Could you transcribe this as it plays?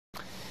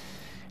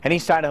An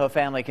East Idaho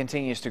family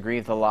continues to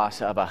grieve the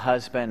loss of a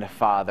husband,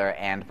 father,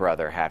 and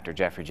brother after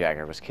Jeffrey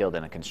Jagger was killed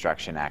in a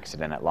construction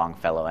accident at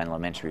Longfellow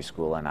Elementary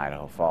School in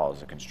Idaho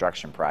Falls, a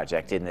construction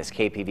project. In this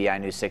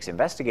KPVI News 6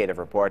 investigative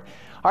report,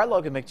 our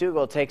Logan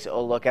McDougall takes a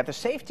look at the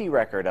safety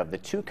record of the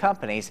two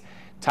companies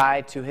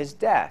tied to his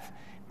death,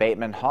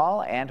 Bateman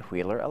Hall and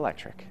Wheeler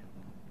Electric.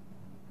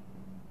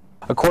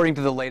 According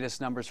to the latest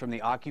numbers from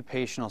the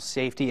Occupational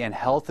Safety and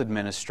Health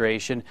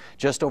Administration,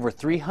 just over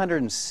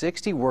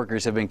 360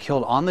 workers have been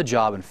killed on the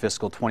job in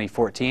fiscal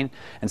 2014,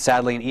 and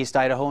sadly an East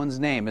Idahoan's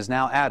name is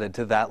now added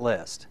to that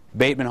list.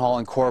 Bateman Hall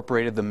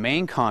Incorporated, the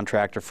main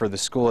contractor for the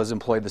school, has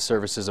employed the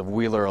services of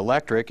Wheeler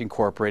Electric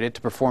Incorporated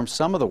to perform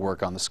some of the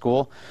work on the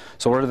school.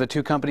 So what are the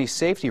two companies'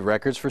 safety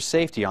records for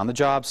safety on the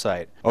job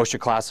site?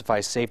 OSHA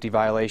classifies safety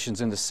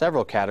violations into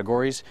several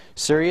categories: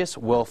 serious,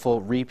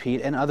 willful,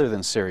 repeat, and other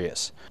than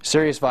serious.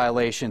 Serious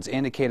violations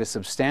indicate a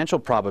substantial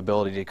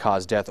probability to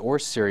cause death or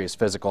serious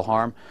physical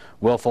harm.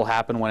 Willful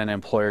happen when an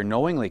employer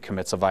knowingly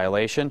commits a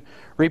violation.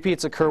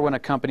 Repeats occur when a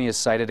company is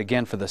cited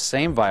again for the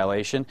same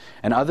violation,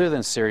 and other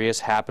than serious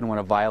happen when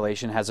a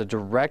violation has a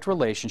direct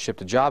relationship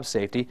to job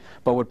safety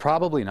but would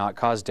probably not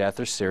cause death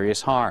or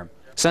serious harm.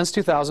 Since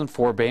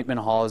 2004, Bateman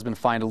Hall has been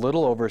fined a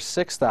little over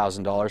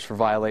 $6,000 for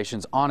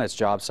violations on its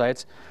job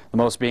sites, the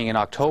most being in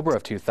October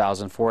of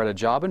 2004 at a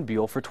job in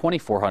Buell for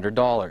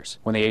 $2,400,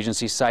 when the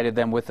agency cited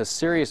them with a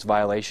serious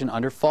violation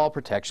under fall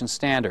protection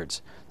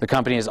standards. The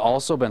company has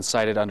also been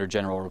cited under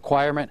general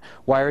requirement,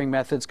 wiring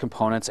methods,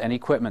 components, and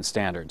equipment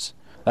standards.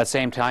 That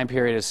same time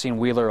period has seen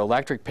Wheeler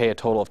Electric pay a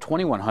total of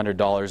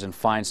 $2,100 in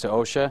fines to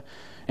OSHA.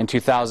 In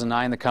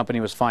 2009, the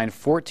company was fined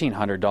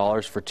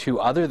 $1,400 for two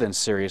other than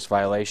serious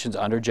violations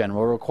under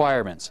general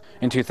requirements.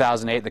 In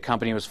 2008, the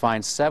company was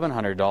fined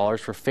 $700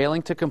 for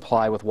failing to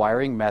comply with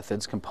wiring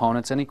methods,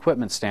 components, and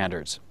equipment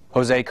standards.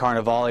 Jose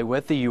Carnevale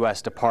with the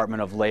U.S.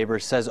 Department of Labor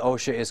says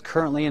OSHA is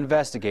currently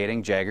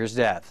investigating Jagger's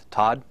death.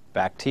 Todd,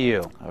 back to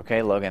you.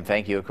 Okay, Logan,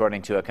 thank you.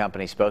 According to a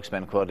company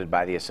spokesman quoted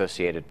by the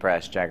Associated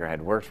Press, Jagger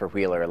had worked for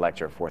Wheeler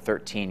Electric for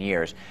 13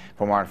 years.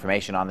 For more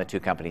information on the two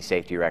company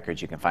safety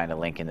records, you can find a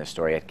link in this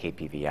story at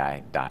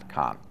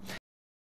kpvi.com.